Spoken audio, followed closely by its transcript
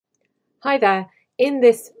Hi there. In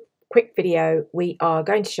this quick video, we are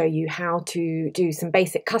going to show you how to do some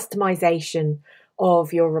basic customization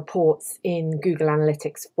of your reports in Google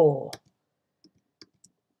Analytics 4.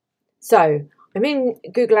 So I'm in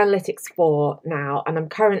Google Analytics 4 now, and I'm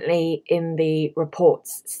currently in the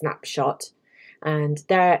reports snapshot. And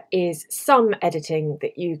there is some editing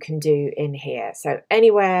that you can do in here. So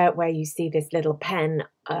anywhere where you see this little pen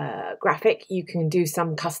graphic, you can do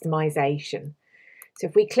some customization. So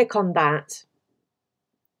if we click on that,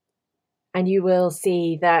 and you will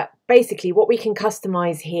see that basically what we can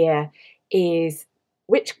customize here is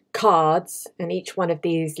which cards, and each one of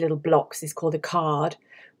these little blocks is called a card,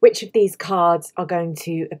 which of these cards are going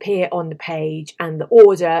to appear on the page and the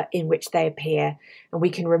order in which they appear. And we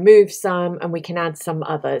can remove some and we can add some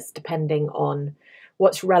others depending on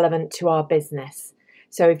what's relevant to our business.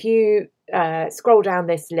 So if you scroll down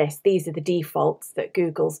this list, these are the defaults that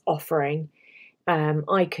Google's offering.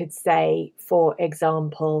 I could say, for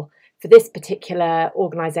example, for this particular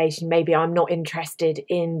organization, maybe I'm not interested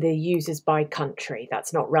in the users by country.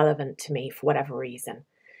 That's not relevant to me for whatever reason.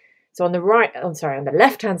 So on the on the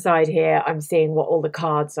left-hand side here, I'm seeing what all the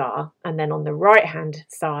cards are. And then on the right-hand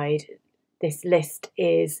side, this list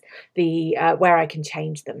is the where I can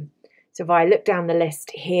change them. So if I look down the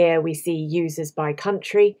list here, we see users by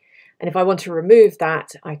country. And if I want to remove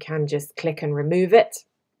that, I can just click and remove it.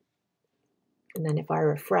 And then if I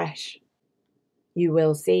refresh, you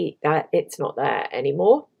will see that it's not there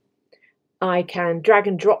anymore. I can drag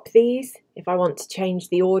and drop these if I want to change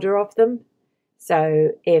the order of them.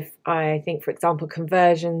 So if I think, for example,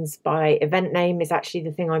 conversions by event name is actually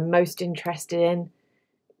the thing I'm most interested in,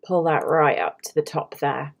 pull that right up to the top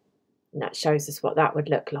there. And that shows us what that would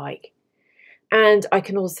look like. And I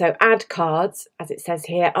can also add cards, as it says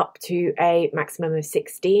here, up to a maximum of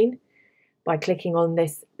 16 by clicking on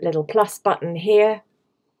this little plus button here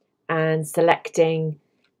and selecting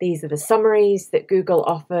these are the summaries that Google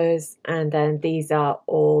offers, and then these are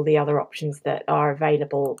all the other options that are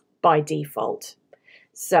available by default.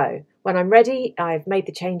 So when I'm ready, I've made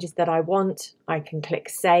the changes that I want, I can click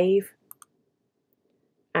save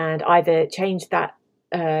and either change that,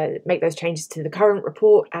 make those changes to the current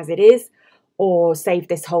report as it is, or save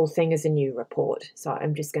this whole thing as a new report. So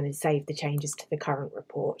I'm just going to save the changes to the current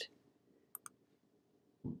report.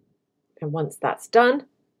 And once that's done,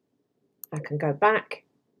 I can go back.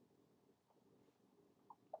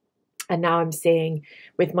 And now I'm seeing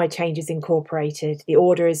with my changes incorporated, the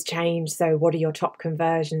order is changed. So what are your top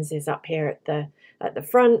conversions is up here at the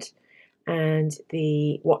front, and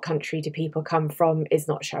the what country do people come from is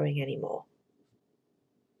not showing anymore.